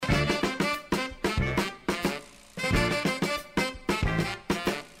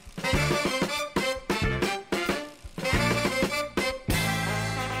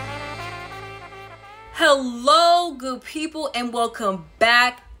good people, and welcome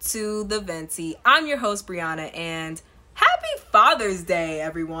back to the Venti. I'm your host, Brianna, and happy Father's Day,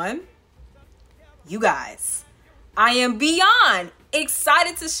 everyone. You guys, I am beyond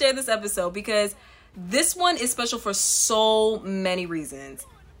excited to share this episode because this one is special for so many reasons.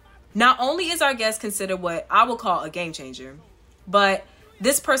 Not only is our guest considered what I will call a game changer, but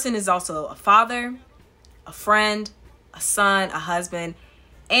this person is also a father, a friend, a son, a husband,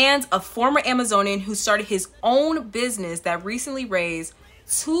 and a former Amazonian who started his own business that recently raised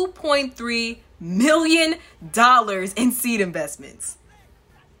 $2.3 million in seed investments.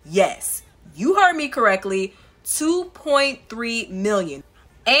 Yes, you heard me correctly, $2.3 million.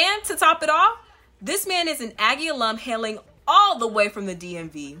 And to top it off, this man is an Aggie alum hailing all the way from the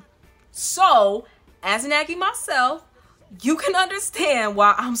DMV. So, as an Aggie myself, you can understand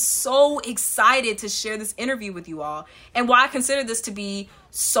why I'm so excited to share this interview with you all and why I consider this to be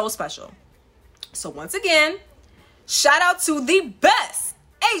so special. So once again, shout out to the best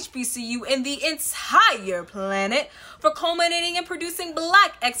HBCU in the entire planet for culminating and producing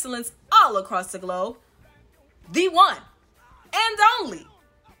Black excellence all across the globe. The one and only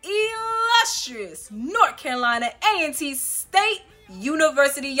illustrious North Carolina A&T State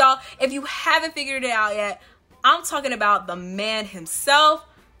University, y'all. If you haven't figured it out yet, I'm talking about the man himself,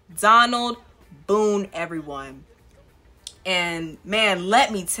 Donald Boone, everyone. And man,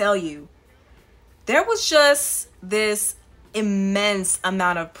 let me tell you, there was just this immense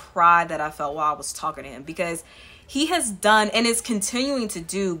amount of pride that I felt while I was talking to him because he has done and is continuing to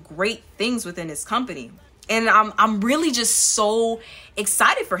do great things within his company. And I'm really just so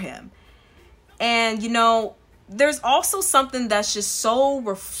excited for him. And, you know, there's also something that's just so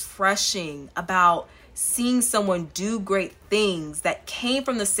refreshing about seeing someone do great things that came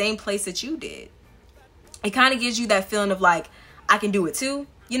from the same place that you did. It kind of gives you that feeling of like, I can do it too,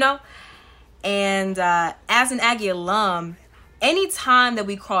 you know? And as an Aggie alum, anytime that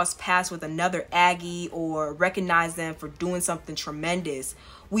we cross paths with another Aggie or recognize them for doing something tremendous,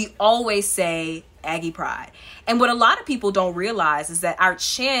 we always say Aggie Pride. And what a lot of people don't realize is that our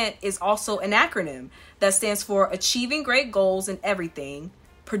chant is also an acronym that stands for Achieving Great Goals in Everything,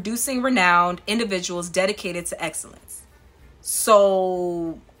 Producing Renowned Individuals Dedicated to Excellence.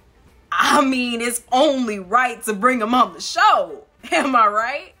 So, I mean, it's only right to bring him on the show. Am I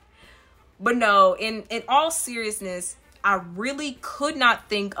right? But no, in all seriousness, I really could not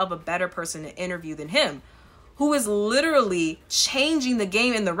think of a better person to interview than him, who is literally changing the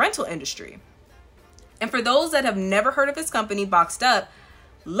game in the rental industry. And for those that have never heard of his company, Boxed Up,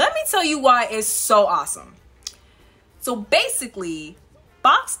 let me tell you why it's so awesome. So basically,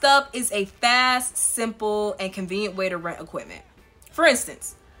 Boxed Up is a fast, simple, and convenient way to rent equipment. For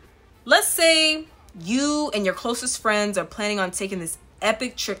instance, let's say you and your closest friends are planning on taking this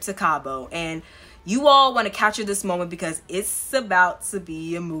epic trip to Cabo, and you all want to capture this moment because it's about to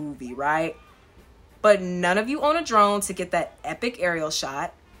be a movie, right? But none of you own a drone to get that epic aerial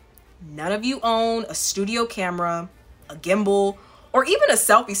shot. None of you own a studio camera, a gimbal, or even a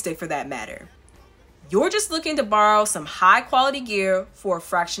selfie stick for that matter. You're just looking to borrow some high quality gear for a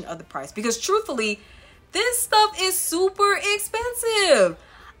fraction of the price. Because truthfully, this stuff is super expensive.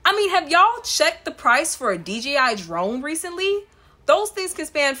 I mean, have y'all checked the price for a DJI drone recently? Those things can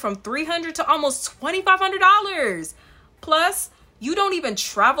span from $300 to almost $2,500. Plus, you don't even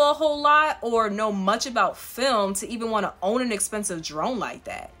travel a whole lot or know much about film to even want to own an expensive drone like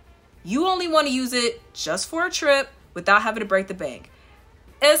that. You only want to use it just for a trip without having to break the bank.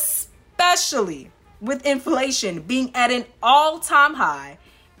 Especially with inflation being at an all-time high,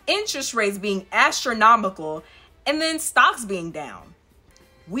 interest rates being astronomical, and then stocks being down.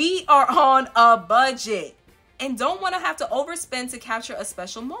 We are on a budget and don't want to have to overspend to capture a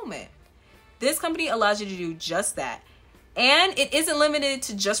special moment. This company allows you to do just that. And it isn't limited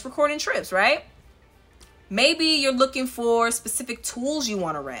to just recording trips, right? Maybe you're looking for specific tools you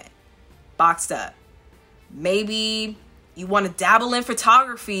want to rent. Boxed Up. Maybe you want to dabble in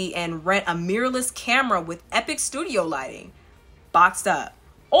photography and rent a mirrorless camera with epic studio lighting. Boxed Up.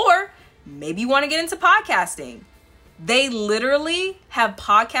 Or maybe you want to get into podcasting. They literally have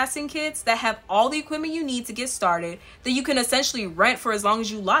podcasting kits that have all the equipment you need to get started that you can essentially rent for as long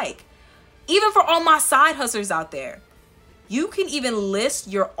as you like. Even for all my side hustlers out there, you can even list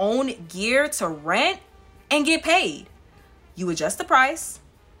your own gear to rent and get paid. You adjust the price.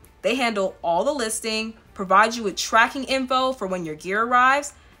 They handle all the listing, provide you with tracking info for when your gear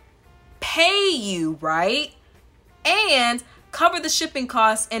arrives, pay you, right? And cover the shipping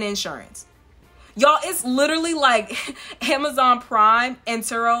costs and insurance. Y'all, it's literally like Amazon Prime and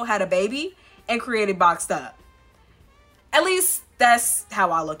Turo had a baby and created Boxed Up. At least That's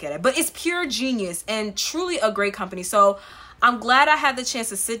how I look at it. But it's pure genius and truly a great company. So I'm glad I had the chance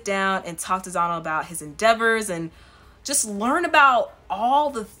to sit down and talk to Donald about his endeavors and just learn about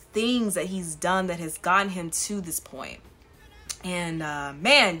all the things that he's done that has gotten him to this point. And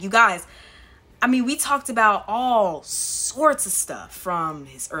man, you guys, I mean, we talked about all sorts of stuff, from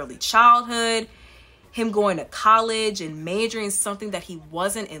his early childhood, him going to college and majoring in something that he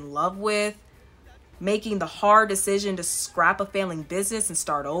wasn't in love with, making the hard decision to scrap a failing business and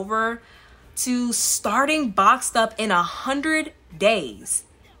start over, to starting Boxed Up in 100 days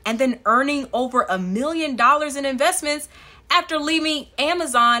and then earning over $1 million in investments after leaving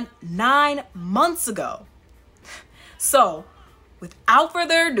Amazon 9 months ago. So, without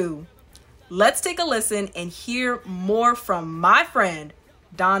further ado, let's take a listen and hear more from my friend,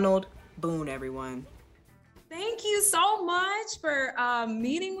 Donald Boone, everyone. Thank you so much for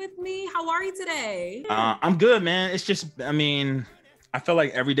meeting with me. How are you today? I'm good, man. It's just, I mean, I feel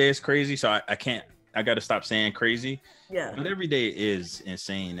like every day is crazy, so I got to stop saying crazy. Yeah. But every day is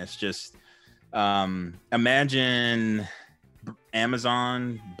insane. It's just, imagine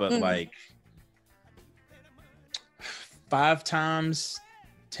Amazon, but like 5 times,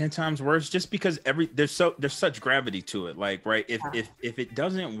 10 times worse, just because there's such gravity to it. Like, right, if it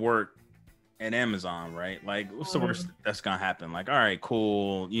doesn't work at Amazon, right, like what's the worst that's gonna happen? Like, all right,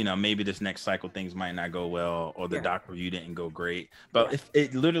 cool, you know, maybe this next cycle things might not go well, or the doc review didn't go great, but if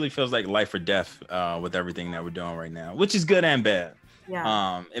it literally feels like life or death with everything that we're doing right now, which is good and bad.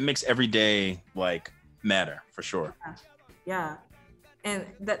 It makes every day like matter for sure. And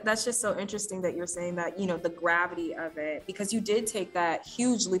that's just so interesting that you're saying that, you know, the gravity of it, because you did take that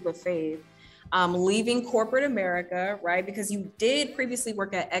huge leap of faith, leaving corporate America, right? Because you did previously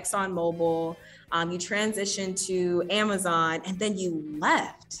work at ExxonMobil, you transitioned to Amazon, and then you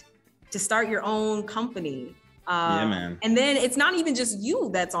left to start your own company. Yeah, man. And then it's not even just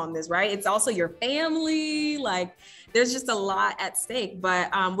you that's on this, right? It's also your family. Like, there's just a lot at stake. But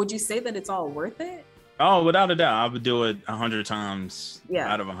would you say that it's all worth it? Oh, without a doubt, I would do it 100 times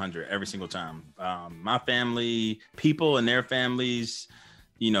out of 100 every single time. My family, people and their families,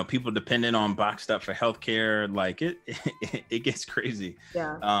 you know, people dependent on Boxed Up for healthcare, like it gets crazy.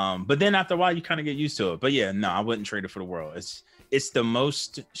 But then after a while, you kind of get used to it. But yeah, no, I wouldn't trade it for the world. It's the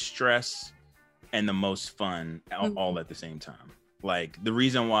most stress and the most fun all at the same time. Like, the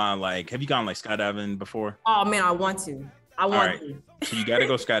reason why, like, have you gone like skydiving before? Oh man, I want to. So you got to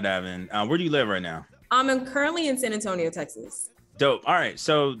go skydiving. Where do you live right now? I'm currently in San Antonio, Texas. Dope. All right.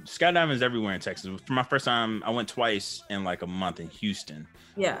 So skydiving is everywhere in Texas. For my first time, I went twice in like a month in Houston.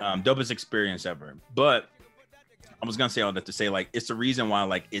 Dopest experience ever. But I was gonna say all that to say, like, it's the reason why,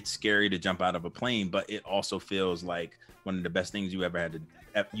 like, it's scary to jump out of a plane, but it also feels like one of the best things you've ever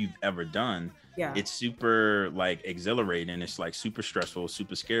done. It's super like exhilarating. It's like super stressful,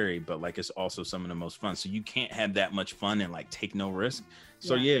 super scary, but like it's also some of the most fun. So you can't have that much fun and like take no risk.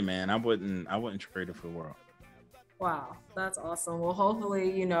 So yeah, man, I wouldn't trade it for the world. Wow, that's awesome. Well,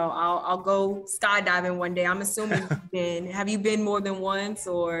 hopefully, you know, I'll go skydiving one day. I'm assuming have you been more than once,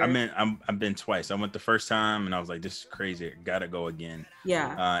 or? I've been twice. I went the first time and I was like, this is crazy. I gotta go again.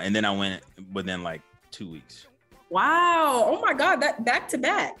 And then I went within like 2 weeks. Wow. Oh my God, that back to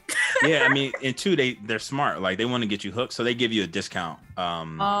back. Yeah, I mean, in 2, they're smart. Like, they want to get you hooked, so they give you a discount.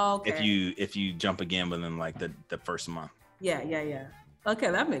 If you jump again within like the first month. Yeah.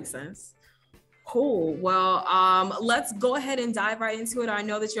 Okay, that makes sense. Cool. Well, let's go ahead and dive right into it. I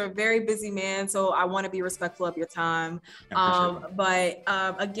know that you're a very busy man, so I want to be respectful of your time. But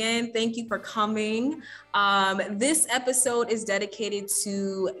again, thank you for coming. This episode is dedicated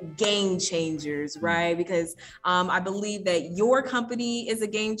to game changers, right? Because I believe that your company is a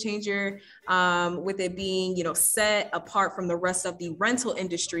game changer, with it being, you know, set apart from the rest of the rental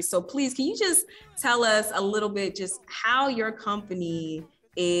industry. So please, can you just tell us a little bit just how your company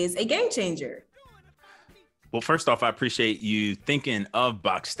is a game changer? Well, first off, I appreciate you thinking of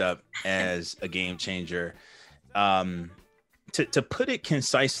Boxed Up as a game changer. To put it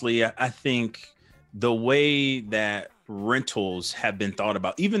concisely, I think the way that rentals have been thought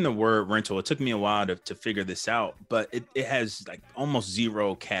about, even the word rental, it took me a while to figure this out, but it has like almost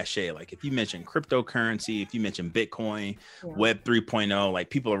zero cachet. Like, if you mention cryptocurrency, if you mention Bitcoin, Web 3.0, like,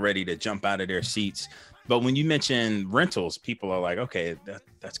 people are ready to jump out of their seats. But when you mention rentals, people are like, okay,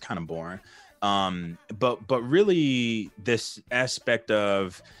 that's kind of boring. But really, this aspect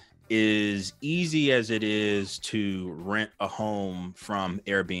of, is easy as it is to rent a home from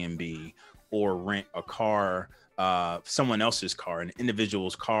Airbnb or rent a car, someone else's car, an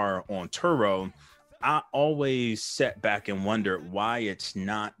individual's car on Turo, I always sat back and wondered why it's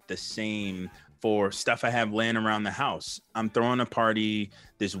not the same for stuff I have laying around the house. I'm throwing a party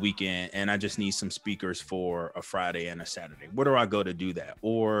this weekend and I just need some speakers for a Friday and a Saturday. Where do I go to do that?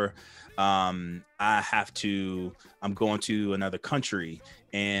 Or I'm going to another country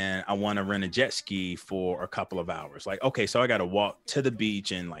and I want to rent a jet ski for a couple of hours. Like, okay, so I got to walk to the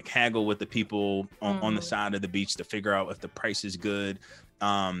beach and like haggle with the people on the side of the beach to figure out if the price is good.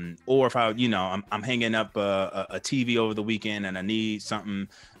 Or if I'm hanging up a TV over the weekend and I need something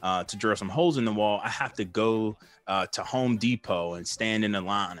to drill some holes in the wall, I have to go to Home Depot and stand in the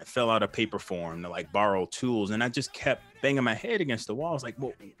line and fill out a paper form to like borrow tools. And I just kept banging my head against the wall. I was like,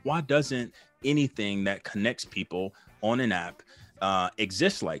 well, why doesn't anything that connects people on an app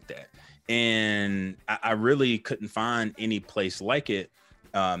exist like that? And I really couldn't find any place like it.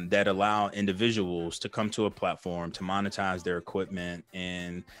 That allow individuals to come to a platform to monetize their equipment,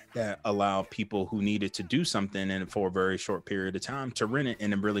 and that allow people who needed to do something and for a very short period of time to rent it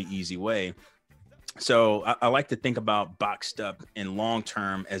in a really easy way. So I like to think about Boxed Up in long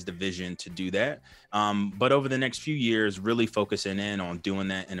term as the vision to do that. But over the next few years, really focusing in on doing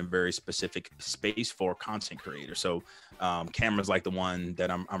that in a very specific space for content creators. So cameras like the one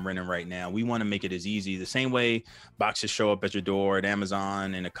that I'm renting right now, we want to make it as easy. The same way boxes show up at your door at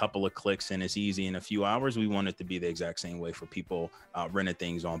Amazon in a couple of clicks and it's easy in a few hours, we want it to be the exact same way for people renting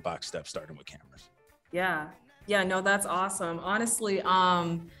things on Boxed Up, starting with cameras. Yeah. Yeah, no, that's awesome. Honestly,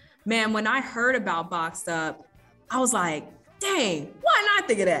 man, when I heard about Boxed Up, I was like, dang, why not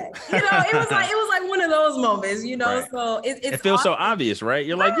think of that? It was like one of those moments, Right. So it feels awesome. So obvious, right?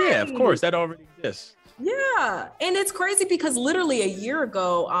 You're like, yeah, of course, that already exists. Yeah. And it's crazy because literally a year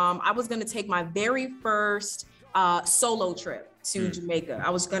ago, I was going to take my very first solo trip to Jamaica. I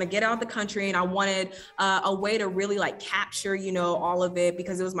was going to get out of the country and I wanted a way to really like capture, all of it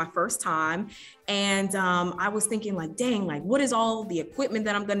because it was my first time. And I was thinking like, dang, like what is all the equipment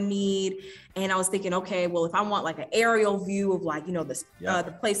that I'm going to need? And I was thinking, okay, well, if I want like an aerial view of like,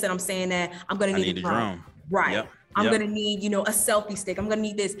 the place that I'm staying at, I'm going to need a drone. Right. Yep. I'm going to need, a selfie stick. I'm going to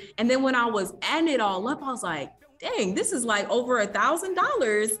need this. And then when I was adding it all up, I was like, dang, this is like over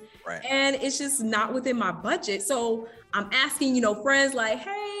 $1,000. Right. And it's just not within my budget. So I'm asking, friends like, hey,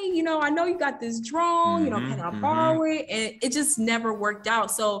 I know you got this drone, can I borrow it? And it just never worked out.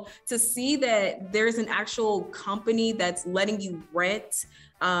 So to see that there's an actual company that's letting you rent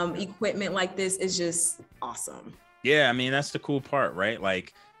equipment like this is just awesome. Yeah. I mean, that's the cool part, right?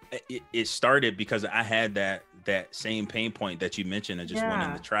 Like it started because I had that same pain point that you mentioned of just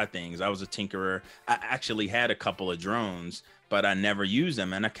wanting to try things. I was a tinkerer. I actually had a couple of drones, but I never used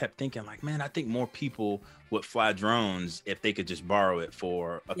them. And I kept thinking like, man, I think more people would fly drones if they could just borrow it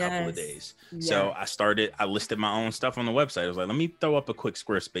for a couple of days. Yes. So I listed my own stuff on the website. I was like, let me throw up a quick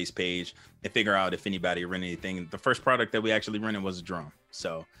Squarespace page and figure out if anybody rent anything. The first product that we actually rented was a drone.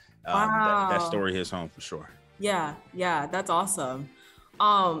 So that story hits home for sure. Yeah. Yeah. That's awesome.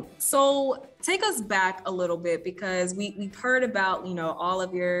 So take us back a little bit because we've heard about, all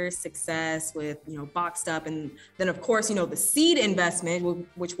of your success with, Boxed Up. And then of course, the seed investment,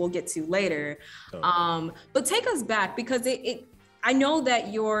 which we'll get to later. But take us back because I know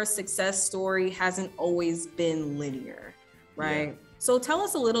that your success story hasn't always been linear, right? Yeah. So tell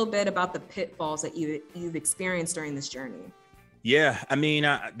us a little bit about the pitfalls that you've experienced during this journey. Yeah. I mean,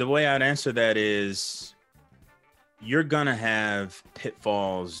 the way I'd answer that is, you're going to have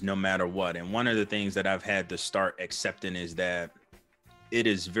pitfalls no matter what. And one of the things that I've had to start accepting is that it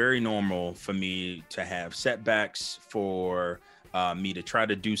is very normal for me to have setbacks, for me to try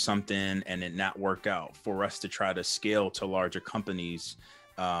to do something and it not work out, for us to try to scale to larger companies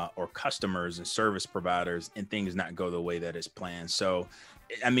or customers and service providers and things not go the way that it's planned. So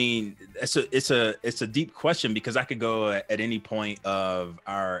I mean, it's a deep question because I could go at any point of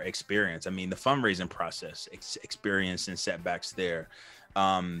our experience. I mean, the fundraising process, experience and setbacks there,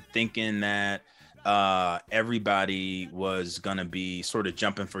 thinking that everybody was going to be sort of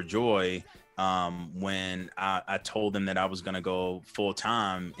jumping for joy when I told them that I was going to go full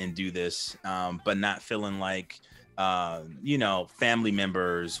time and do this, but not feeling like family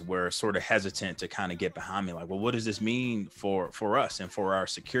members were sort of hesitant to kind of get behind me. Like, well, what does this mean for us and for our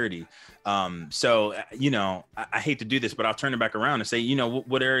security? So, I hate to do this, but I'll turn it back around and say,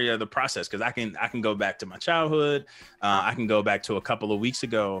 what area of the process? Cause I can go back to my childhood. I can go back to a couple of weeks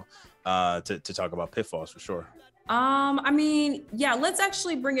ago to talk about pitfalls for sure. I mean, yeah, let's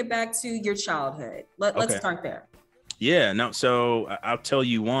actually bring it back to your childhood. Let's start there. Yeah, no. So I'll tell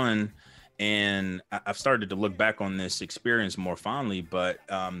you one. And I've started to look back on this experience more fondly, but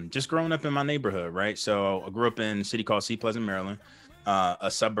just growing up in my neighborhood, right? So I grew up in a city called Sea Pleasant, Maryland, a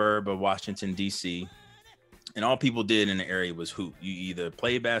suburb of Washington, D.C. And all people did in the area was hoop. You either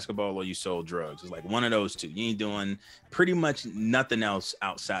played basketball or you sold drugs. It's like one of those two. You ain't doing pretty much nothing else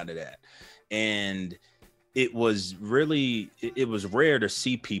outside of that. And it was rare to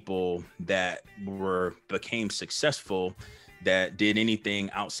see people that became successful that did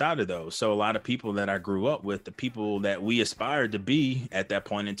anything outside of those. So a lot of people that I grew up with, the people that we aspired to be at that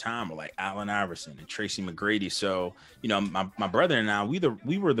point in time, were like Allen Iverson and Tracy McGrady. So, you know, my brother and I,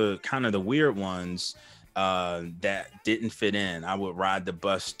 we were the kind of the weird ones that didn't fit in. I would ride the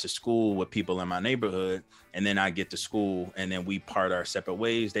bus to school with people in my neighborhood, and then I get to school, and then we part our separate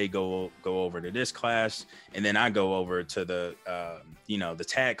ways. They go over to this class, and then I go over to the the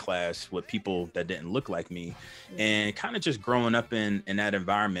tag class with people that didn't look like me. And kind of just growing up in that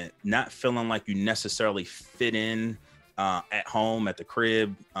environment, not feeling like you necessarily fit in at home, at the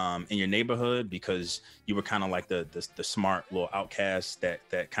crib, in your neighborhood, because you were kind of like the smart little outcast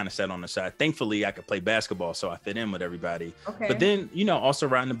that kind of sat on the side. Thankfully, I could play basketball, so I fit in with everybody. Okay. But then, also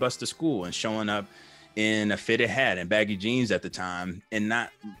riding the bus to school and showing up in a fitted hat and baggy jeans at the time, and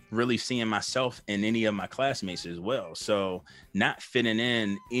not really seeing myself in any of my classmates as well. So not fitting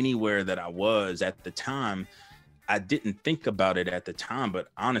in anywhere that I was at the time. I didn't think about it at the time, but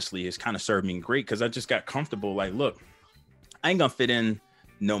honestly, it's kind of served me great, because I just got comfortable. Like, look, I ain't gonna fit in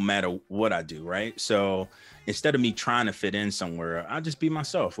no matter what I do, right? So instead of me trying to fit in somewhere, I'll just be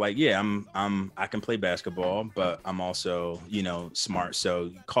myself. Like, yeah, I can play basketball, but I'm also, smart.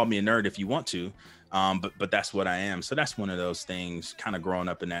 So call me a nerd if you want to, but that's what I am. So that's one of those things, kind of growing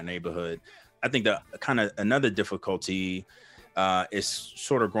up in that neighborhood. I think that kind of another difficulty is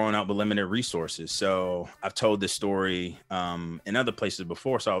sort of growing up with limited resources. So I've told this story in other places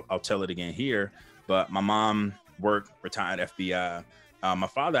before, so I'll tell it again here. But my mom worked, retired FBI. My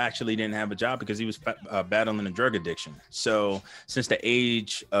father actually didn't have a job because he was battling a drug addiction. So since the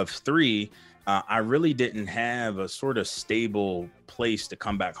age of 3, I really didn't have a sort of stable place to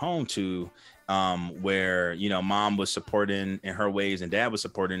come back home to, where, mom was supporting in her ways and dad was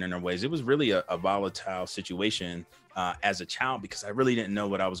supporting in her ways. It was really a volatile situation as a child, because I really didn't know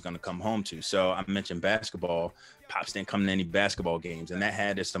what I was going to come home to. So I mentioned basketball. Pops didn't come to any basketball games, and that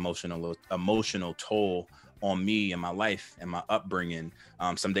had this emotional toll on me and my life and my upbringing.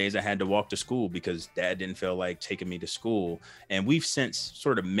 Some days I had to walk to school because dad didn't feel like taking me to school. And we've since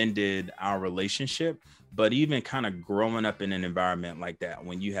sort of mended our relationship. But even kind of growing up in an environment like that,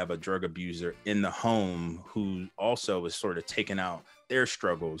 when you have a drug abuser in the home who also is sort of taking out their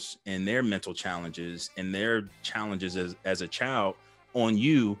struggles and their mental challenges and their challenges as a child on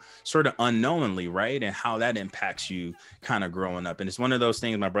you, sort of unknowingly, right? And how that impacts you kind of growing up. And it's one of those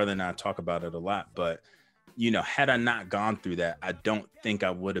things, my brother and I talk about it a lot, but had I not gone through that, I don't think I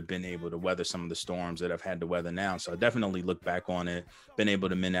would have been able to weather some of the storms that I've had to weather now. So I definitely look back on it, been able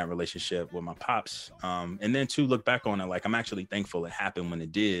to mend that relationship with my pops. And then to look back on it, like, I'm actually thankful it happened when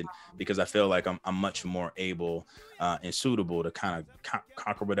it did, because I feel like I'm much more able and suitable to kind of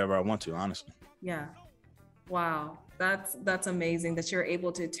conquer whatever I want to, honestly. Yeah. Wow. That's amazing that you're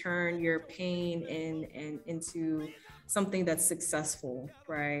able to turn your pain into something that's successful,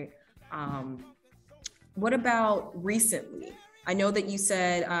 right? What about recently? I know that you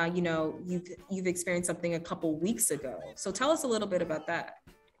said, you've experienced something a couple weeks ago. So tell us a little bit about that.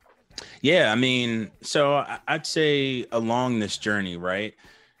 Yeah, I mean, so I'd say along this journey, right,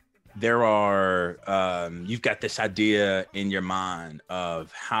 there are, you've got this idea in your mind of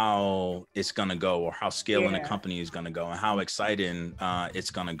how it's going to go, or how scaling a company is going to go, and how exciting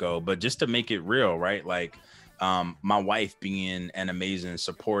it's going to go. But just to make it real, right, like, my wife being an amazing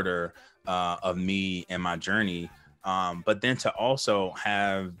supporter of me and my journey, but then to also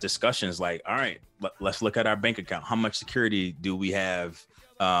have discussions like, all right, let's look at our bank account. How much security do we have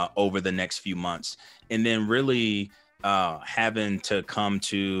over the next few months? And then really having to come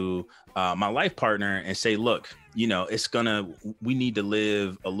to my life partner and say, look, we need to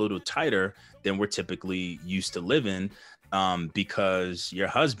live a little tighter than we're typically used to living, because your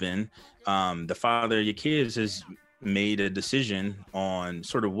husband, the father of your kids, has made a decision on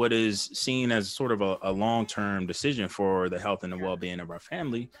sort of what is seen as sort of a long-term decision for the health and the well-being of our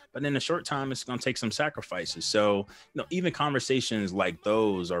family. But in a short time, it's going to take some sacrifices. So, even conversations like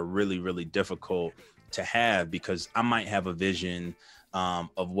those are really, really difficult to have, because I might have a vision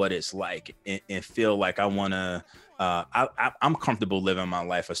of what it's like and feel like I want to, I'm comfortable living my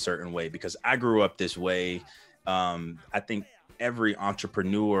life a certain way because I grew up this way. I think every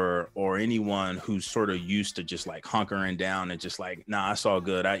entrepreneur or anyone who's sort of used to just like hunkering down and just like, nah, it's all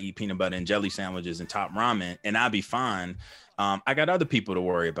good. I eat peanut butter and jelly sandwiches and top ramen and I'll be fine. I got other people to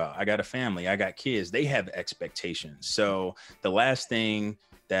worry about. I got a family. I got kids. They have expectations. So the last thing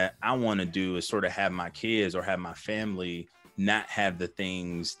that I want to do is sort of have my kids or have my family not have the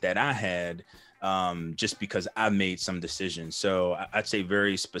things that I had, just because I made some decisions. So I'd say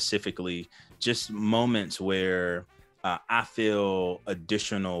very specifically, just moments where I feel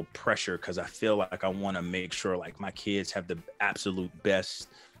additional pressure because I feel like I want to make sure like my kids have the absolute best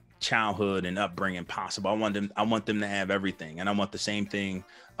childhood and upbringing possible. I want them to have everything, and I want the same thing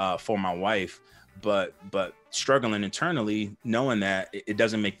for my wife. But struggling internally, knowing that it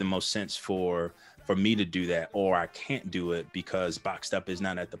doesn't make the most sense for me to do that, or I can't do it because Boxed Up is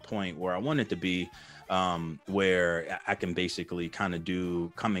not at the point where I want it to be, where I can basically kind of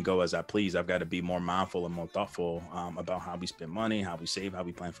come and go as I please. I've got to be more mindful and more thoughtful about how we spend money, how we save, how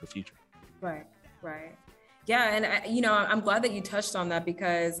we plan for the future. Right. Yeah. And, I'm glad that you touched on that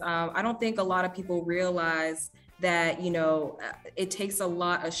because I don't think a lot of people realize that, it takes a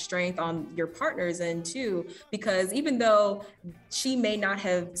lot of strength on your partner's end too, because even though she may not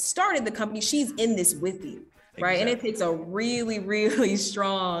have started the company, she's in this with you. Right. Exactly. And it takes a really, really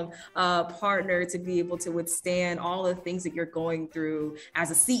strong partner to be able to withstand all the things that you're going through as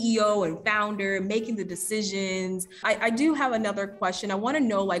a CEO and founder, making the decisions. I do have another question. I want to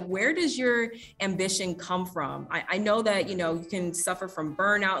know, like, where does your ambition come from? I know that, you can suffer from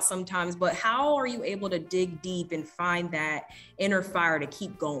burnout sometimes, but how are you able to dig deep and find that inner fire to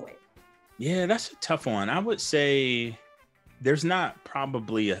keep going? Yeah, that's a tough one. I would say there's not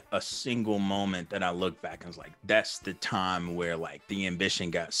probably a single moment that I look back and was like, that's the time where like the ambition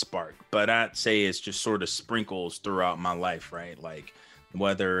got sparked. But I'd say it's just sort of sprinkles throughout my life, right? Like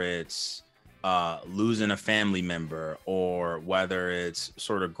whether it's losing a family member, or whether it's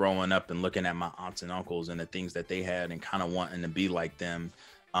sort of growing up and looking at my aunts and uncles and the things that they had and kind of wanting to be like them.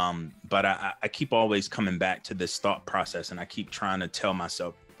 But I keep always coming back to this thought process, and I keep trying to tell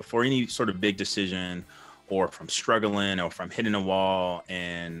myself before any sort of big decision, or from struggling or from hitting a wall,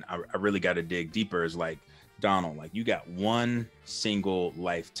 and I really got to dig deeper, is like, Donald, like you got one single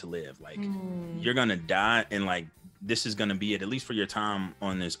life to live. Like you're going to die, and like, this is going to be it, at least for your time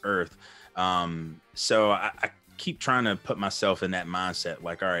on this earth. So I keep trying to put myself in that mindset.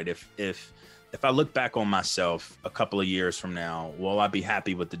 Like, all right, if I look back on myself a couple of years from now, will I be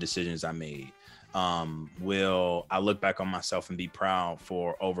happy with the decisions I made? Will I look back on myself and be proud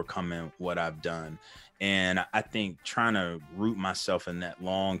for overcoming what I've done? And I think trying to root myself in that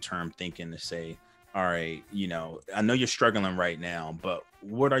long-term thinking to say, all right, I know you're struggling right now, but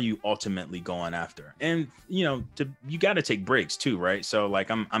what are you ultimately going after? And, you got to take breaks too, right? So like,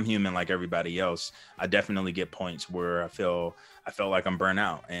 I'm human like everybody else. I definitely get points where I felt like I'm burnt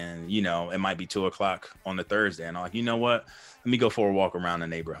out, and, it might be 2:00 on the Thursday, and I'm like, you know what? Let me go for a walk around the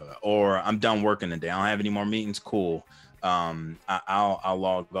neighborhood, or I'm done working today. I don't have any more meetings. Cool. I'll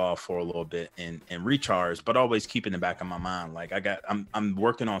log off for a little bit and recharge, but always keep in the back of my mind, like I'm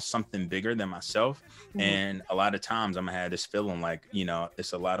working on something bigger than myself. Mm-hmm. And a lot of times I'm gonna have this feeling like,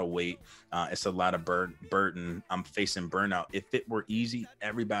 it's a lot of weight, it's a lot of burden. I'm facing burnout. If it were easy,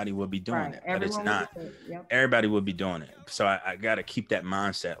 everybody would be doing it, but it's not. Yep. Everybody would be doing it. So I got to keep that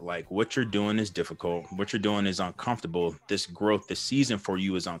mindset. Like, what you're doing is difficult. What you're doing is uncomfortable. This growth, this season for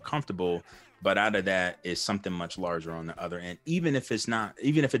you is uncomfortable. But out of that is something much larger on the other end. Even if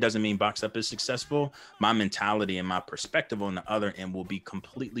it doesn't mean Boxed Up is successful, my mentality and my perspective on the other end will be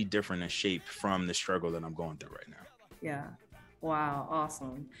completely different and shaped from the struggle that I'm going through right now. Yeah. Wow.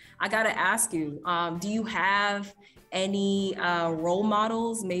 Awesome. I got to ask you, do you have any role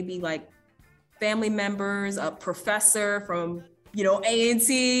models, maybe like family members, a professor from,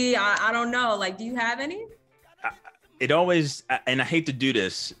 A&T? I don't know. Like, do you have any? It always, and I hate to do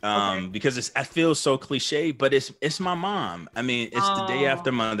this because I feel so cliche, but it's my mom. I mean, it's the day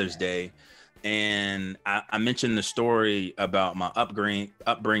after Mother's Day. And I mentioned the story about my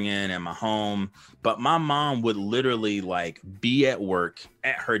upbringing and my home, but my mom would literally like be at work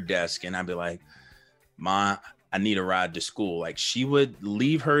at her desk, and I'd be like, Ma, I need a ride to school. Like, she would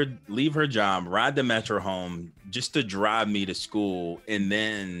leave her job, ride the metro home just to drive me to school, and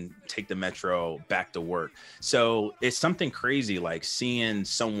then take the metro back to work. So it's something crazy, like seeing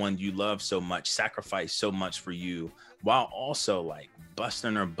someone you love so much sacrifice so much for you, while also like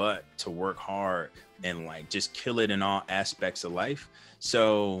busting her butt to work hard and like just kill it in all aspects of life.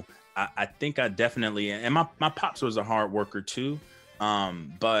 So I think I definitely, and my pops was a hard worker too.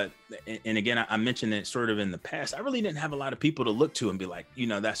 But again, I mentioned it sort of in the past, I really didn't have a lot of people to look to and be like,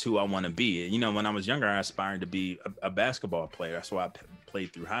 that's who I want to be. When I was younger, I aspired to be a basketball player. That's why I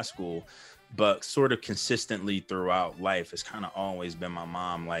played through high school, but sort of consistently throughout life, it's kind of always been my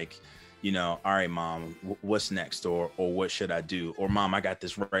mom. Like, all right, mom, what's next? Or what should I do? Or mom, I got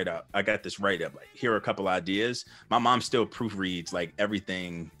this right up. Like, here are a couple ideas. My mom still proofreads like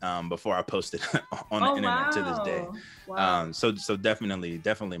everything before I post it on the internet to this day. Wow. So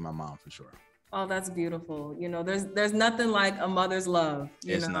definitely my mom for sure. Oh, that's beautiful. There's nothing like a mother's love.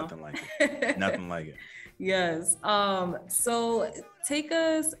 It's nothing like it. Nothing like it. Yes. So take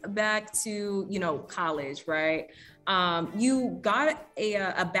us back to, college, right? You got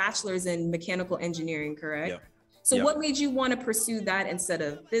a bachelor's in mechanical engineering, correct? Yep. So Yep. What made you want to pursue that instead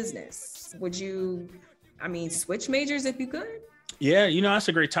of business? Would you, switch majors if you could? Yeah, that's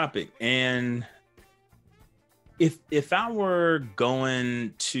a great topic. And if I were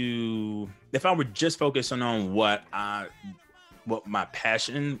just focusing on what my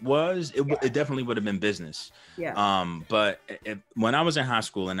passion was, it definitely would have been business. Yeah. But when I was in high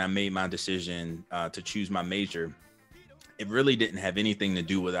school and I made my decision to choose my major, it really didn't have anything to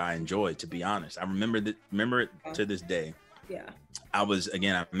do with what I enjoyed, to be honest. I remember it to this day. Yeah. I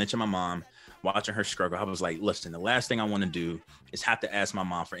mentioned my mom, watching her struggle. I was like, listen, the last thing I want to do is have to ask my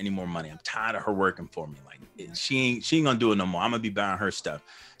mom for any more money. I'm tired of her working for me. Like, she ain't gonna do it no more. I'm gonna be buying her stuff.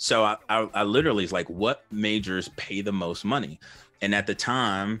 So I literally was like, what majors pay the most money? And at the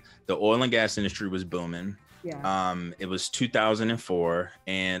time, the oil and gas industry was booming. Yeah. It was 2004,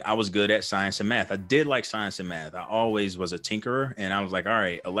 and I was good at science and math. I did like science and math. I always was a tinkerer, and I was like, all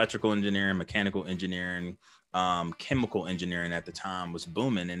right, electrical engineering, mechanical engineering, chemical engineering at the time was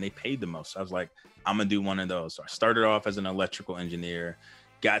booming, and they paid the most. So I was like, I'm gonna do one of those. So I started off as an electrical engineer,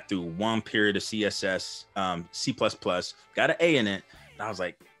 got through one period of CSS, C++, got an A in it, and I was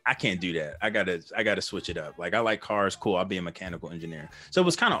like, I can't do that. I gotta switch it up. Like, I like cars, cool, I'll be a mechanical engineer. So it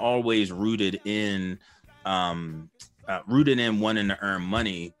was kind of always rooted in wanting to earn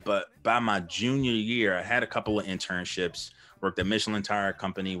money. But by my junior year, I had a couple of internships, worked at Michelin Tire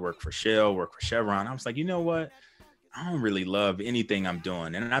Company, worked for Shell, worked for Chevron. I was like, you know what? I don't really love anything I'm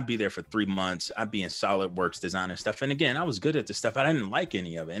doing. And I'd be there for 3 months. I'd be in SolidWorks design and stuff. And again, I was good at the stuff. I didn't like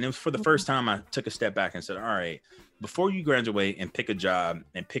any of it. And it was for the first time I took a step back and said, all right, before you graduate and pick a job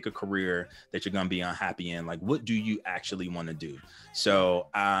and pick a career that you're going to be unhappy in, like, what do you actually want to do? So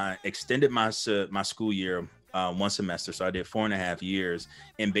I extended my school year one semester. So I did 4.5 years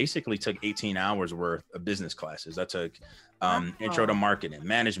and basically took 18 hours worth of business classes. I took intro to marketing,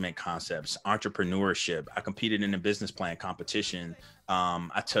 management concepts, entrepreneurship. I competed in a business plan competition.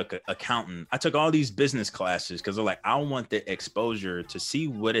 I took accountant. I took all these business classes because they're like, I want the exposure to see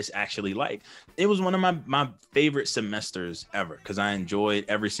what it's actually like. It was one of my favorite semesters ever because I enjoyed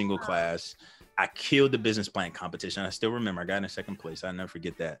every single class. I killed the business plan competition. I still remember I got in second place. I'll never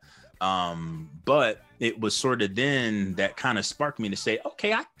forget that. But it was sort of then that kind of sparked me to say,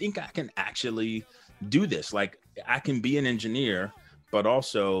 okay, I think I can actually do this. Like, I can be an engineer, but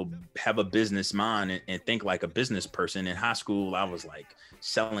also have a business mind and think like a business person. In high school, I was like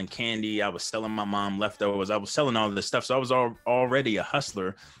selling candy. I was selling my mom leftovers. I was selling all this stuff. So I was already a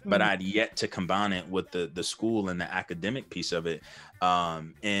hustler, but I'd yet to combine it with the school and the academic piece of it.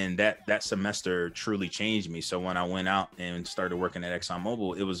 And that semester truly changed me. So when I went out and started working at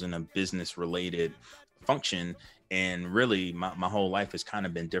ExxonMobil, it was in a business related function. And really my whole life has kind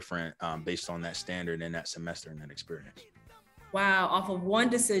of been different based on that standard and that semester and that experience. Wow. Off of one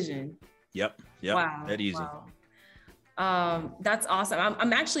decision. Yep. Wow. That easy. Wow. That's awesome.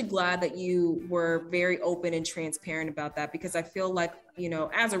 I'm actually glad that you were very open and transparent about that, because I feel like,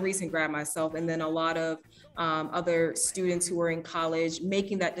 as a recent grad myself, and then a lot of other students who are in college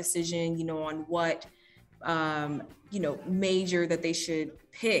making that decision, on what, major that they should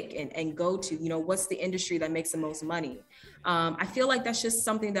pick and go to, what's the industry that makes the most money. I feel like that's just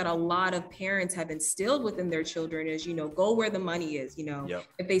something that a lot of parents have instilled within their children is, go where the money is, Yep.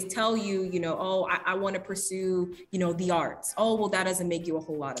 If they tell you, oh, I want to pursue, the arts. Oh, well, that doesn't make you a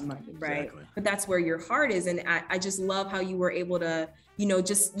whole lot of money. Right. Exactly. But that's where your heart is. And I just love how you were able to,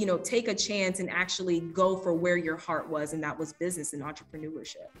 just, take a chance and actually go for where your heart was. And that was business and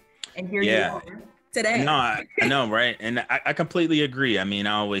entrepreneurship. And here you are today. No, I know, right? And I completely agree. I mean,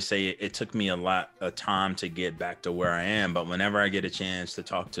 I always say it took me a lot of time to get back to where I am, but whenever I get a chance to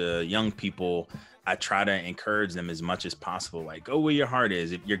talk to young people, I try to encourage them as much as possible. Like, go where your heart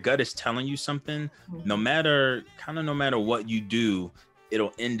is. If your gut is telling you something, no matter what you do,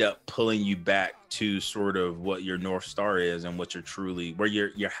 it'll end up pulling you back to sort of what your North Star is and what where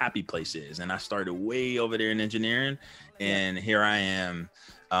your happy place is. And I started way over there in engineering, and here I am,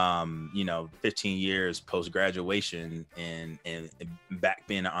 15 years post-graduation and back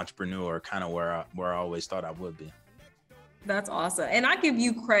being an entrepreneur, kind of where I always thought I would be. That's awesome. And I give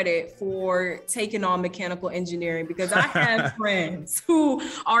you credit for taking on mechanical engineering because I have friends who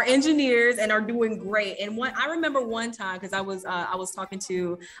are engineers and are doing great. And I remember one time, because I was talking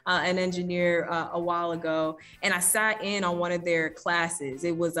to an engineer a while ago, and I sat in on one of their classes.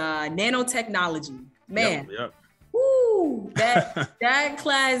 It was nanotechnology. Man. Yep. Woo, that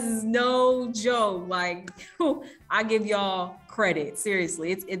class is no joke. Like, I give y'all credit.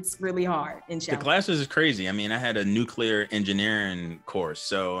 Seriously, it's really hard and challenging. The classes is crazy. I mean, I had a nuclear engineering course,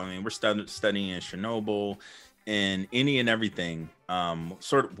 so I mean, we're studying Chernobyl and any and everything,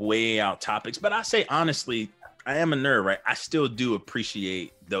 sort of way out topics. But I say honestly, I am a nerd, right? I still do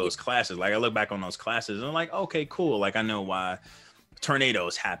appreciate those classes. Like I look back on those classes and I'm like, okay, cool. Like I know why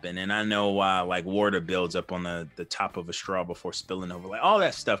tornadoes happen, and I know why like water builds up on the top of a straw before spilling over. Like all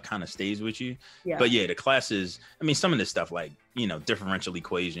that stuff kind of stays with you. Yeah. But yeah, the classes, I mean, some of this stuff like, you know, differential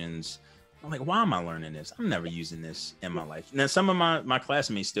equations, I'm like, why am I learning this? I'm never using this in my life. Now some of my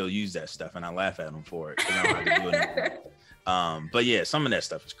classmates still use that stuff and I laugh at them for it because I don't have to do it anymore. But yeah, some of that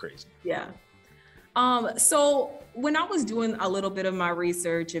stuff is crazy. Yeah. So when I was doing a little bit of my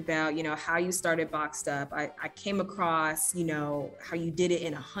research about, you know, how you started Boxed Up, I came across, you know, how you did it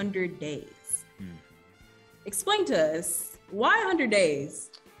in 100 days. Explain to us, why 100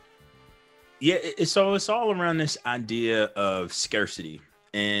 days? Yeah, so it's all around this idea of scarcity.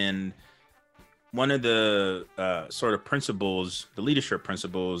 And one of the sort of principles, the leadership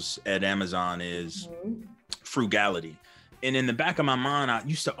principles at Amazon is frugality. And in the back of my mind, I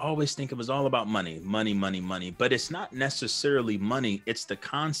used to always think it was all about money, but it's not necessarily money. It's the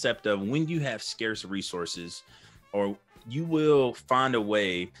concept of when you have scarce resources, or you will find a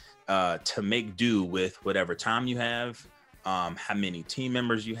way to make do with whatever time you have, how many team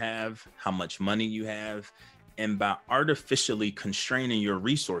members you have, how much money you have. And by artificially constraining your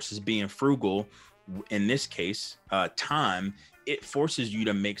resources, being frugal, in this case, time, it forces you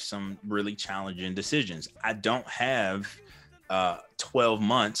to make some really challenging decisions. I don't have 12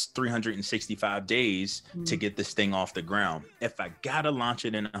 months, 365 days to get this thing off the ground. If I gotta launch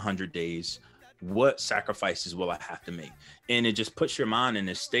it in 100 days, what sacrifices will I have to make? And it just puts your mind in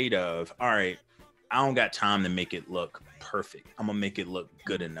a state of, all right, I don't got time to make it look perfect. I'm gonna make it look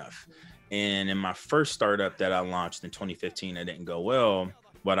good enough. And in my first startup that I launched in 2015, that didn't go well.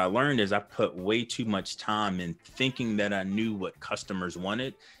 What I learned is I put way too much time in thinking that I knew what customers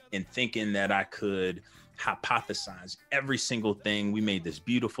wanted and thinking that I could hypothesize every single thing. We made this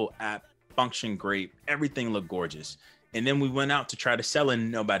beautiful app, function great, everything looked gorgeous. And then we went out to try to sell it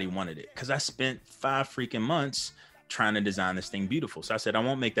and nobody wanted it because I spent 5 freaking months trying to design this thing beautiful. So I said, I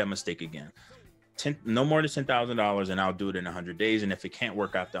won't make that mistake again. No more than $10,000 and I'll do it in 100 days. And if it can't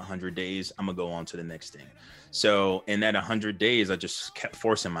work after 100 days, I'm gonna go on to the next thing. So in that 100 days, I just kept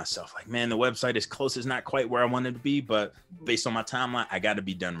forcing myself like, man, the website is close. It's not quite where I wanted to be, but based on my timeline, I got to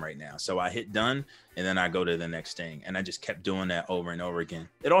be done right now. So I hit done and then I go to the next thing. And I just kept doing that over and over again.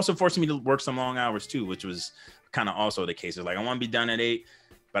 It also forced me to work some long hours too, which was kind of also the case. It's like, I want to be done at 8,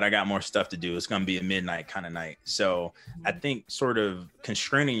 but I got more stuff to do. It's going to be a midnight kind of night. So I think sort of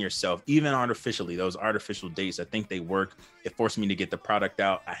constraining yourself, even artificially, those artificial dates, I think they work. It forced me to get the product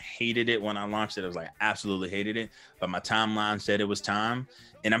out. I hated it when I launched it. I was like, absolutely hated it. But my timeline said it was time.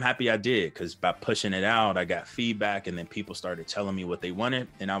 And I'm happy I did, because by pushing it out, I got feedback and then people started telling me what they wanted.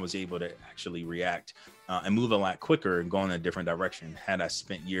 And I was able to actually react and move a lot quicker and go in a different direction. Had I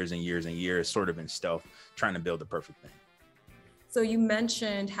spent years and years and years sort of in stealth trying to build the perfect thing. So you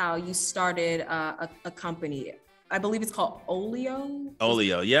mentioned how you started a company. I believe it's called Olio.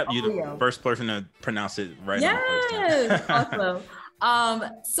 Olio. Yep. Olio. You're the first person to pronounce it right. Yes.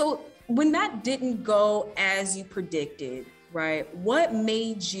 Awesome. So when that didn't go as you predicted, right? What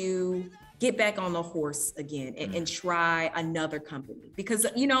made you get back on the horse again and try another company? Because,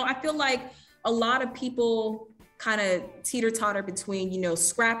 you know, I feel like a lot of people kind of teeter-totter between, you know,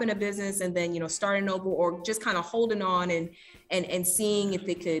 scrapping a business and then, you know, starting over, or just kind of holding on and seeing if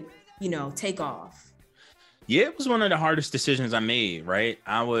it could, you know, take off. Yeah, it was one of the hardest decisions I made, right?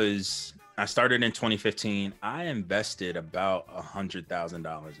 I started in 2015. I invested about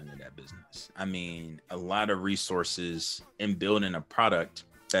 $100,000 into that business. I mean, a lot of resources in building a product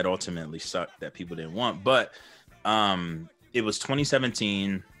that ultimately sucked, that people didn't want. But it was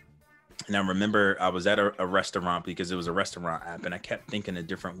 2017. And I remember I was at a restaurant, because it was a restaurant app, and I kept thinking of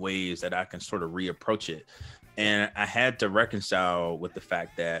different ways that I can sort of reapproach it. And I had to reconcile with the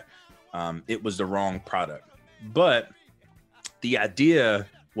fact that it was the wrong product. But the idea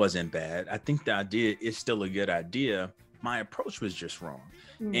wasn't bad. I think the idea is still a good idea. My approach was just wrong.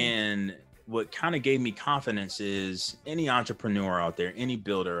 And what kind of gave me confidence is any entrepreneur out there, any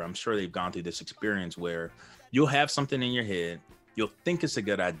builder, I'm sure they've gone through this experience where you'll have something in your head, you'll think it's a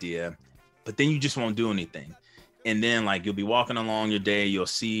good idea, but then you just won't do anything. And then like you'll be walking along your day, you'll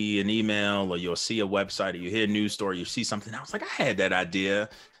see an email or you'll see a website or you hear a news story, you see something. I was like, I had that idea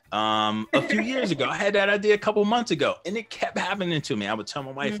a few years ago. I had that idea a couple months ago, and it kept happening to me. I would tell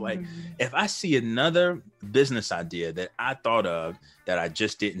my wife, like, if I see another business idea that I thought of that I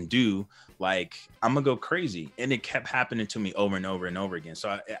just didn't do, like I'm gonna go crazy. And it kept happening to me over and over and over again.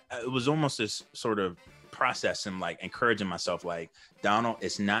 So it was almost this sort of process and like encouraging myself, like, Donald,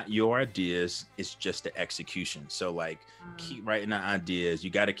 it's not your ideas, it's just the execution. So like keep writing the ideas.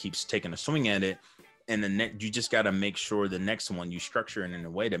 You got to keep taking a swing at it. And you just got to make sure the next one you structure it in a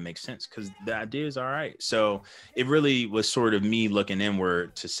way that makes sense, because the idea is all right. So it really was sort of me looking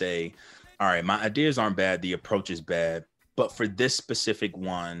inward to say, all right, my ideas aren't bad, the approach is bad, but for this specific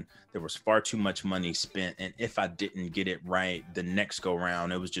one, there was far too much money spent. And if I didn't get it right the next go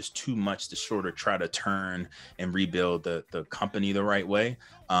round, it was just too much to sort of try to turn and rebuild the company the right way.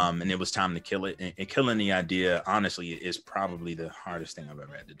 And it was time to kill it. And killing the idea, honestly, is probably the hardest thing I've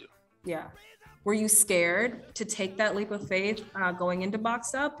ever had to do. Yeah. Were you scared to take that leap of faith going into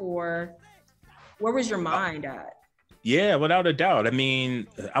Boxed Up, or where was your mind at? Yeah, without a doubt. I mean,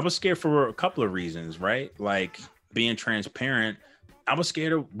 I was scared for a couple of reasons, right? Like being transparent, I was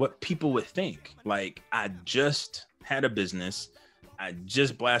scared of what people would think. Like I just had a business. I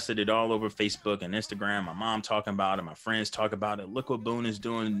just blasted it all over Facebook and Instagram. My mom talking about it. My friends talk about it. Look what Boone is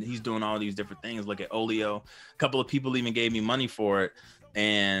doing. He's doing all these different things. Look at Olio. A couple of people even gave me money for it.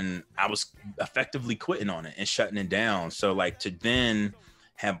 And I was effectively quitting on it and shutting it down. So like to then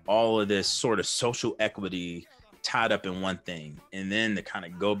have all of this sort of social equity tied up in one thing, and then to kind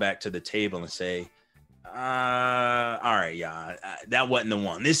of go back to the table and say, all right, yeah, that wasn't the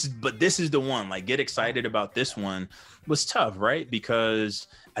one. This is the one. Like get excited about this one was tough, right? Because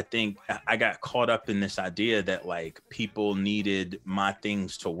I think I got caught up in this idea that like people needed my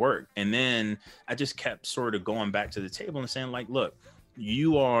things to work. And then I just kept sort of going back to the table and saying like, look,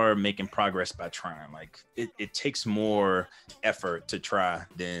 you are making progress by trying. Like it takes more effort to try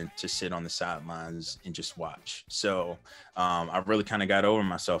than to sit on the sidelines and just watch. So I really kind of got over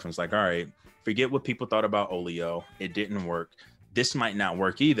myself and was like, all right, forget what people thought about Olio. It didn't work. This might not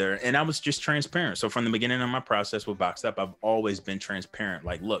work either. And I was just transparent. So from the beginning of my process with Boxed Up, I've always been transparent.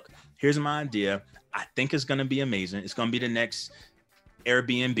 Like, look, here's my idea. I think it's going to be amazing. It's going to be the next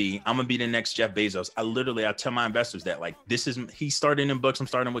Airbnb. I'm gonna be the next Jeff Bezos. I tell my investors that like he's starting in books, I'm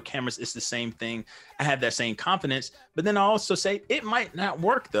starting with cameras. It's the same thing. I have that same confidence, but then I also say it might not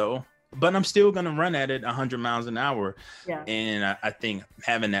work though, but I'm still gonna run at it 100 miles an hour. Yeah. And I think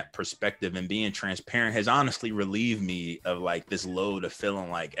having that perspective and being transparent has honestly relieved me of like this load of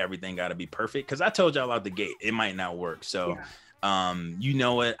feeling like everything got to be perfect. Because I told y'all out the gate it might not work. So you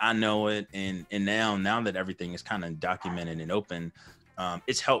know it, I know it, and now that everything is kind of documented and open.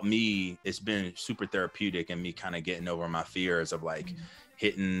 It's helped me. It's been super therapeutic and me kind of getting over my fears of like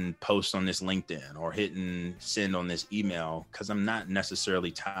hitting post on this LinkedIn or hitting send on this email, because I'm not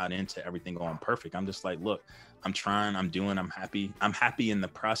necessarily tied into everything going perfect. I'm just like, look, I'm trying, I'm doing, I'm happy. I'm happy in the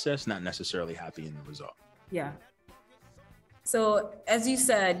process, not necessarily happy in the result. Yeah. So as you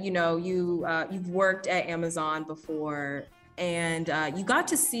said, you know, you've worked at Amazon before, and you got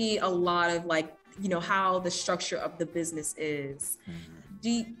to see a lot of like, you know, how the structure of the business is.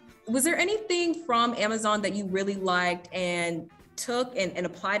 Was there anything from Amazon that you really liked and took and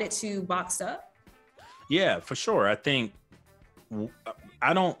applied it to Boxed Up? Yeah, for sure. I think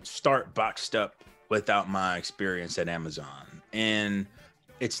I don't start Boxed Up without my experience at Amazon. And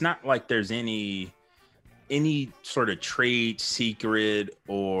it's not like there's any sort of trade secret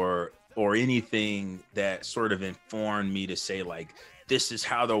or anything that sort of informed me to say like, this is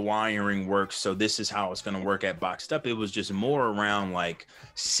how the wiring works, so this is how it's going to work at Boxed Up. It was just more around like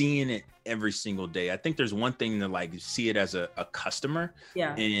seeing it every single day. I think there's one thing to like see it as a customer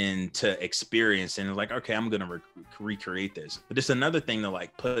and to experience and like, okay, I'm going to recreate this. But it's another thing to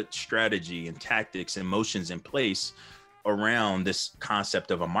like put strategy and tactics and motions in place around this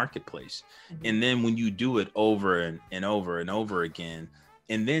concept of a marketplace. And then when you do it over and over and over again,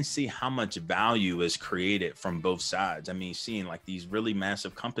 and then see how much value is created from both sides. I mean, seeing like these really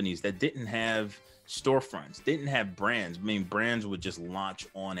massive companies that didn't have storefronts, didn't have brands. I mean, brands would just launch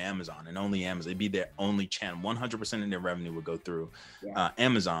on Amazon and only Amazon. It'd be their only channel. 100% of their revenue would go through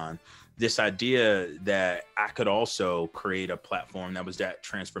Amazon. This idea that I could also create a platform that was that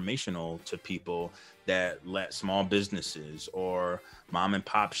transformational to people, that let small businesses or mom and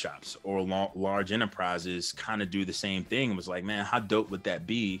pop shops or large enterprises kind of do the same thing. It was like, man, how dope would that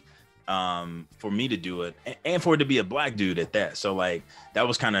be for me to do it, and for it to be a Black dude at that. So like that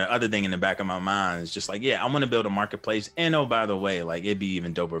was kind of other thing in the back of my mind. It's just like, yeah, I'm gonna build a marketplace. And oh, by the way, like it'd be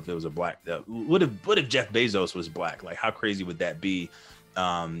even doper if it was a Black. What if Jeff Bezos was Black? Like how crazy would that be?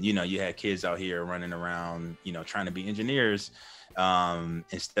 You know, you had kids out here running around, you know, trying to be engineers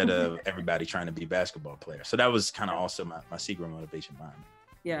instead of everybody trying to be basketball players. So that was kind of also my secret motivation behind it.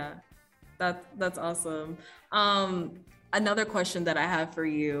 Yeah, that's awesome. Another question that I have for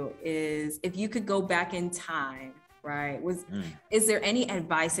you is, if you could go back in time, right? Is there any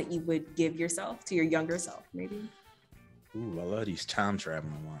advice that you would give yourself, to your younger self, maybe? Ooh, I love these time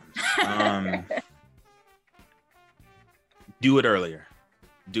traveling ones. Do it earlier.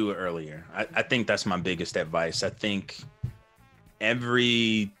 I think that's my biggest advice. I think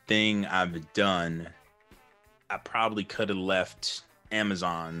everything I've done, I probably could have left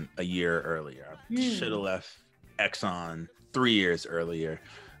Amazon a year earlier. I should have left Exxon 3 years earlier.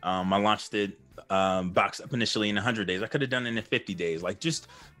 I launched it Box Up initially in 100 days. I could have done it in 50 days. Like just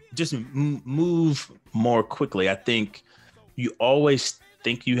move more quickly. I think you always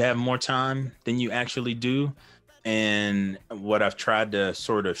think you have more time than you actually do. And what I've tried to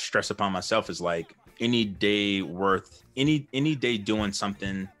sort of stress upon myself is like any day doing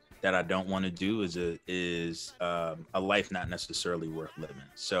something that I don't want to do is a life not necessarily worth living.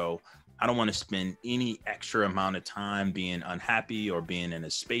 So I don't want to spend any extra amount of time being unhappy or being in a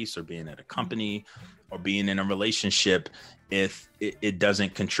space or being at a company or being in a relationship if it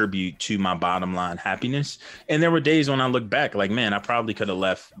doesn't contribute to my bottom line happiness. And there were days when I look back like, man, I probably could have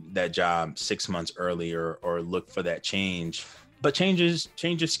left that job 6 months earlier or looked for that change. But change is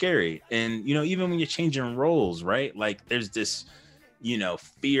scary. And, you know, even when you're changing roles, right? Like there's this, you know,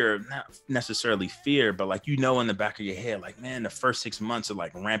 fear, not necessarily fear, but like, you know, in the back of your head, like, man, the first 6 months of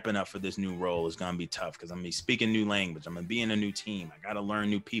like ramping up for this new role is going to be tough because I'm going to be speaking new language. I'm going to be in a new team. I got to learn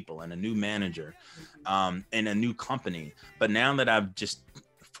new people and a new manager and a new company. But now that I've just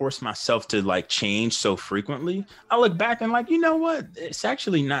forced myself to like change so frequently, I look back and like, you know what? It's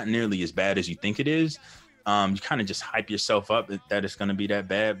actually not nearly as bad as you think it is. You kind of just hype yourself up that it's going to be that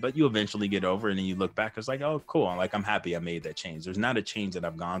bad, but you eventually get over it and you look back, it's like, oh, cool. Like, I'm happy I made that change. There's not a change that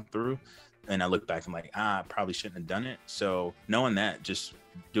I've gone through. And I look back and like, I probably shouldn't have done it. So knowing that, just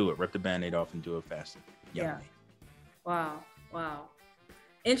do it, rip the Band-Aid off and do it faster. Yeah. Wow.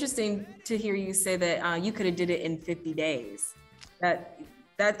 Interesting to hear you say that you could have did it in 50 days.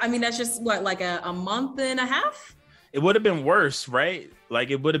 I mean, that's just what, like a month and a half? It would have been worse, right? Like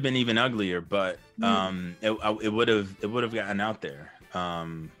it would have been even uglier, but it would have gotten out there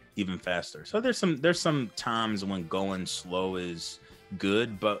even faster. So there's some times when going slow is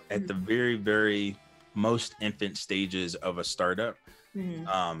good, but at the very, very most infant stages of a startup,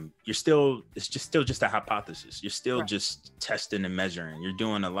 it's still just a hypothesis. You're still just testing and measuring. You're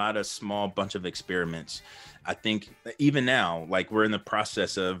doing a lot of small bunch of experiments. I think even now, like we're in the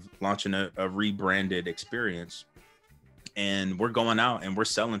process of launching a rebranded experience. And we're going out and we're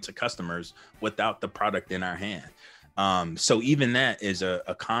selling to customers without the product in our hand. So even that is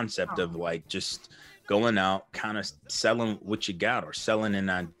a concept of like just going out, kind of selling what you got or selling an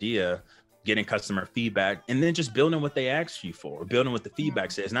idea, getting customer feedback, and then just building what they asked you for, or building what the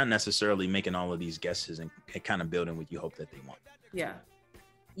feedback says, not necessarily making all of these guesses and kind of building what you hope that they want. Yeah.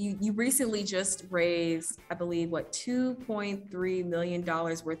 You recently just raised, I believe, $2.3 million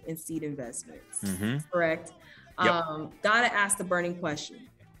worth in seed investments, correct? Yep. Gotta ask the burning question.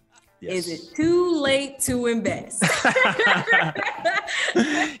 Yes. Is it too late to invest?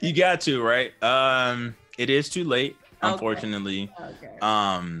 You got to, right? It is too late, unfortunately.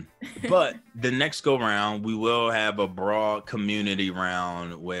 Okay. But the next go round, we will have a broad community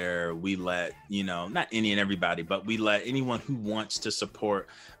round where we let, you know, not any and everybody, but we let anyone who wants to support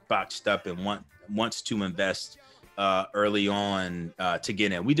Boxed Up and wants to invest early on to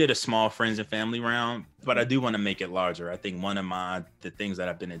get in. We did a small friends and family round, but I do want to make it larger. I think one of the things that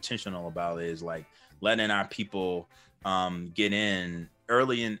I've been intentional about is like letting our people get in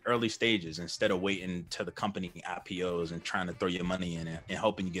early stages instead of waiting to the company IPOs and trying to throw your money in it and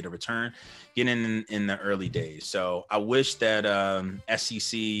hoping you get a return. Get in the early days. So I wish that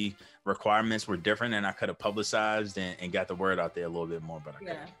SEC requirements were different and I could have publicized and got the word out there a little bit more, but I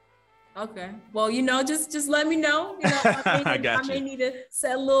couldn't. Okay. Well, you know, just let me know. You know, I may need to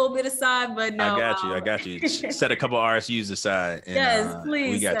set a little bit aside, but no. I got you. Set a couple RSUs aside. And, yes,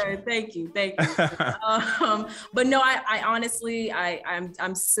 please, sir. Thank you. But no, I honestly,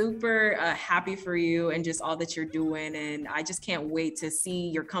 I'm super happy for you and just all that you're doing, and I just can't wait to see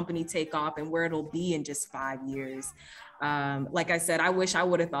your company take off and where it'll be in just 5 years. Like I said, I wish I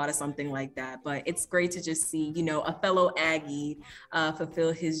would have thought of something like that, but it's great to just see, you know, a fellow Aggie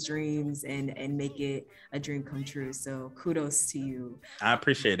fulfill his dreams and make it a dream come true. So kudos to you. I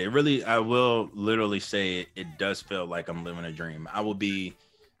appreciate it. Really, I will literally say it does feel like I'm living a dream. I will be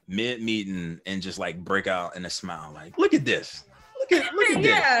mid-meeting and just like break out in a smile, like, look at this. Look at this.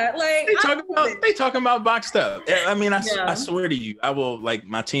 Yeah, like they talking about Boxed Up. I mean, I swear to you, I will, like,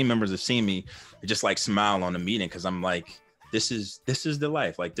 my team members have seen me just like smile on the meeting because I'm like, this is the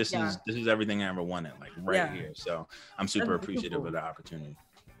life. Like this is everything I ever wanted, like here. So I'm super appreciative of the opportunity.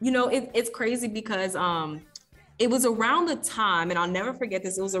 You know, it's crazy because it was around the time, and I'll never forget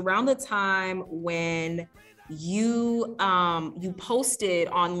this, it was around the time when you posted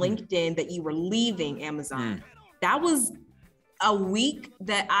on LinkedIn that you were leaving Amazon. That was a week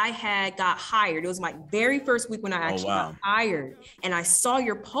that I had got hired. It was my very first week when I actually got hired. And I saw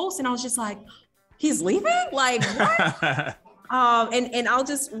your post and I was just like, he's leaving? Like, what? And I'll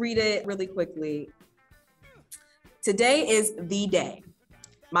just read it really quickly. Today is the day,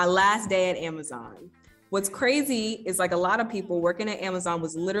 my last day at Amazon. What's crazy is, like, a lot of people working at Amazon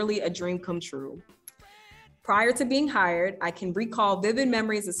was literally a dream come true. Prior to being hired, I can recall vivid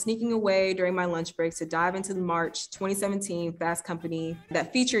memories of sneaking away during my lunch breaks to dive into the March 2017 Fast Company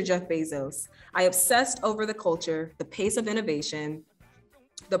that featured Jeff Bezos. I obsessed over the culture, the pace of innovation,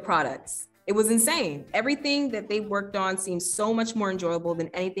 the products. It was insane. Everything that they worked on seemed so much more enjoyable than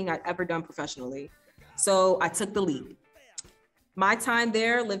anything I'd ever done professionally. So I took the leap. My time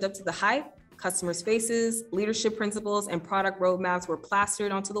there lived up to the hype. Customers' faces, leadership principles, and product roadmaps were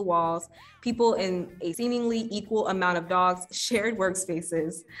plastered onto the walls. People in a seemingly equal amount of dogs shared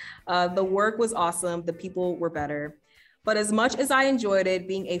workspaces. The work was awesome. The people were better. But as much as I enjoyed it,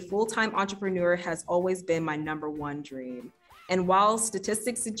 being a full-time entrepreneur has always been my number one dream. And while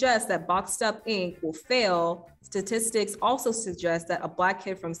statistics suggest that Boxed Up Inc. will fail, statistics also suggest that a Black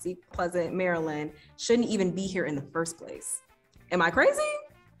kid from Seat Pleasant, Maryland shouldn't even be here in the first place. Am I crazy?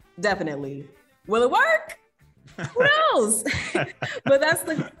 Definitely. Will it work? Who knows? But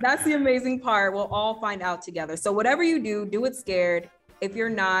that's the amazing part. We'll all find out together. So whatever you do, do it scared. If you're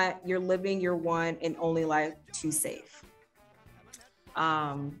not, you're living your one and only life too safe.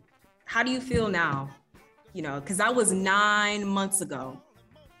 How do you feel now? You know, because that was 9 months ago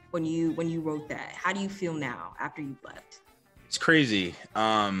when you wrote that. How do you feel now after you left? It's crazy.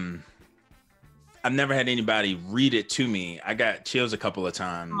 I've never had anybody read it to me. I got chills a couple of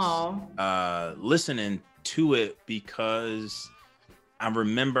times listening to it because I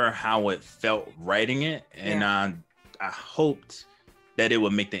remember how it felt writing it. And I hoped that it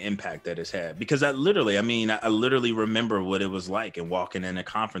would make the impact that it's had. Because I literally remember what it was like and walking in a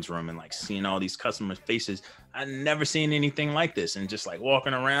conference room and like seeing all these customers' faces. I'd never seen anything like this. And just like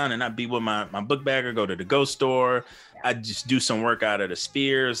walking around, and I'd be with my book bag or go to the Go store. I'd just do some work out of the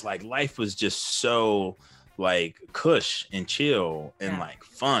Spheres. Like, life was just so like cush and chill and like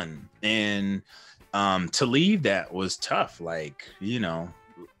fun. And to leave that was tough. Like, you know,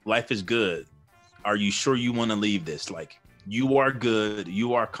 life is good. Are you sure you want to leave this? Like, you are good,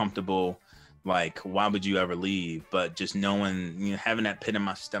 you are comfortable. Like, why would you ever leave? But just knowing, you know, having that pit in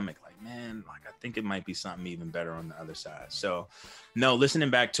my stomach, like, man, like, I think it might be something even better on the other side. So no, listening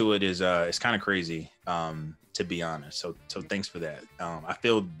back to it is it's kind of crazy, to be honest. So thanks for that. I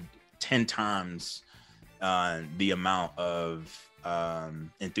feel 10 times the amount of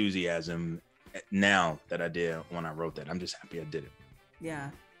enthusiasm now that I did when I wrote that. I'm just happy I did it.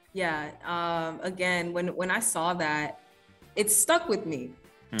 Yeah. Again, when I saw that, it stuck with me.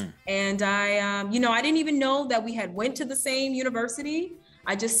 And I, I didn't even know that we had went to the same university.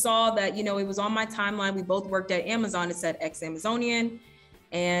 I just saw that, you know, it was on my timeline. We both worked at Amazon. It said ex-Amazonian.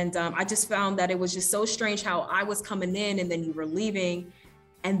 And I just found that it was just so strange how I was coming in and then you were leaving.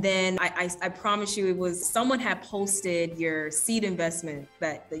 And then I promise you, it was someone had posted your seed investment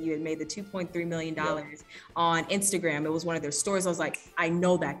that you had made, the $2.3 million on Instagram. It was one of their stories. I was like, I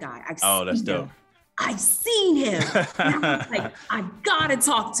know that guy. That's dope. I've seen him. And I was like, I gotta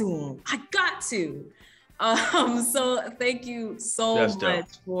talk to him. I got to. So thank you so much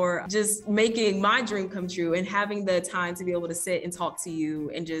for just making my dream come true and having the time to be able to sit and talk to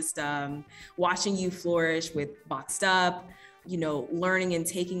you and just watching you flourish with Boxed Up, you know, learning and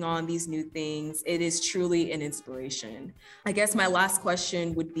taking on these new things. It is truly an inspiration. I guess my last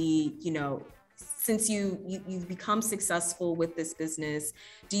question would be, you know, since you've become successful with this business,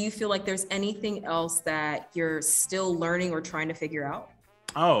 do you feel like there's anything else that you're still learning or trying to figure out?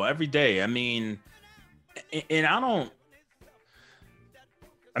 Oh, every day. I mean, and I'm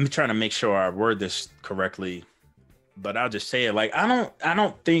trying to make sure I word this correctly, but I'll just say it. Like, I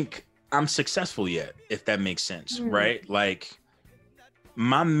don't think I'm successful yet, if that makes sense, right? Like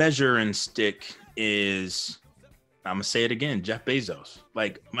my measuring stick is, I'm gonna say it again, Jeff Bezos.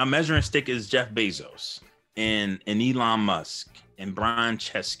 Like my measuring stick is Jeff Bezos and Elon Musk and Brian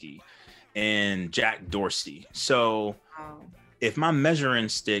Chesky and Jack Dorsey. So if my measuring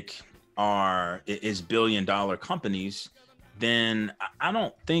stick is $1 billion companies, then I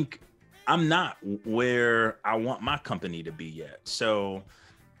don't think I'm not where I want my company to be yet. So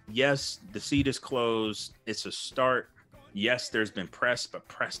yes, the seat is closed. It's a start. Yes, there's been press, but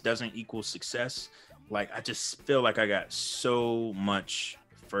press doesn't equal success. Like, I just feel like I got so much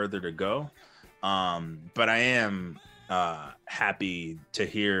further to go. But I am happy to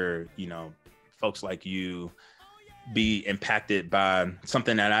hear, folks like you be impacted by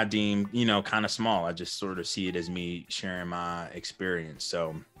something that I deem, kind of small. I just sort of see it as me sharing my experience.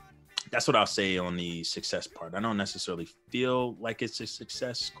 So that's what I'll say on the success part. I don't necessarily feel like it's a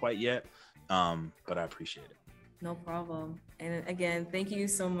success quite yet, but I appreciate it. No problem. And again, thank you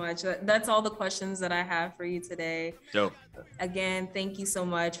so much. That's all the questions that I have for you today. Dope. Again, thank you so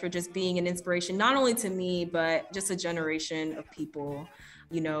much for just being an inspiration, not only to me, but just a generation of people.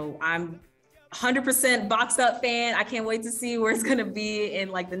 I'm 100% Boxed Up fan. I can't wait to see where it's going to be in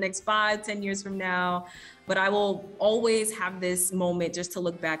like the next 5-10 years from now. But I will always have this moment just to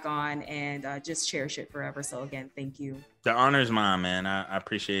look back on and just cherish it forever. So again, thank you. The honor is mine, man. I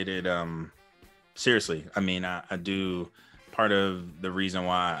appreciate it. Seriously. I mean, I do. Part of the reason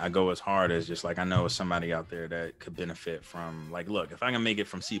why I go as hard is just like, I know somebody out there that could benefit from, like, look, if I can make it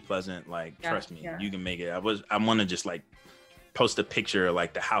from Sea Pleasant, like, trust me, you can make it. I want to just like post a picture of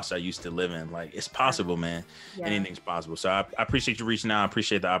like the house I used to live in. Like, it's possible, man. Yeah. Anything's possible. So I appreciate you reaching out. I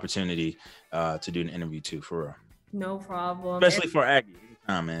appreciate the opportunity to do an interview too, for real. No problem. Especially for Aggie.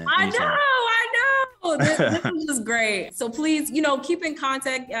 Anytime, man. I know. This was just great. So please, keep in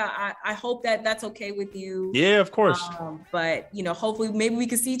contact. I hope that that's okay with you. Yeah, of course. But hopefully maybe we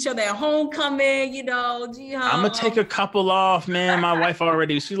can see each other at homecoming, I'm gonna take a couple off, man. My wife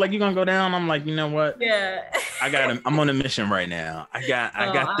already, she's like, you gonna go down? I'm like, you know what? Yeah. I'm on a mission right now. I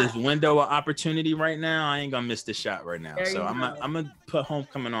got this window of opportunity right now. I ain't gonna miss this shot right now. So I'm gonna put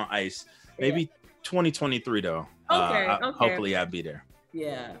homecoming on ice. Maybe 2023 though. Okay. Hopefully I'll be there.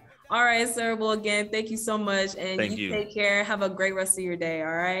 Yeah. All right, sir. Well, again, thank you so much. And thank you. Take care. Have a great rest of your day.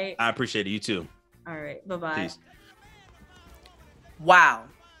 All right. I appreciate it. You too. All right. Bye-bye. Peace. Wow.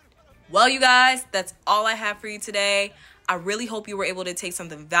 Well, you guys, that's all I have for you today. I really hope you were able to take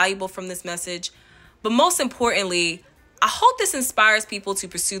something valuable from this message. But most importantly, I hope this inspires people to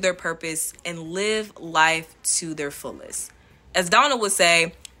pursue their purpose and live life to their fullest. As Donald would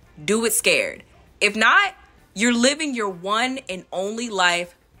say, do it scared. If not, you're living your one and only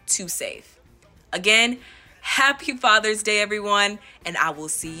life too safe. Again, happy Father's Day, everyone, and I will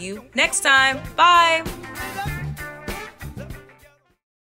see you next time. Bye.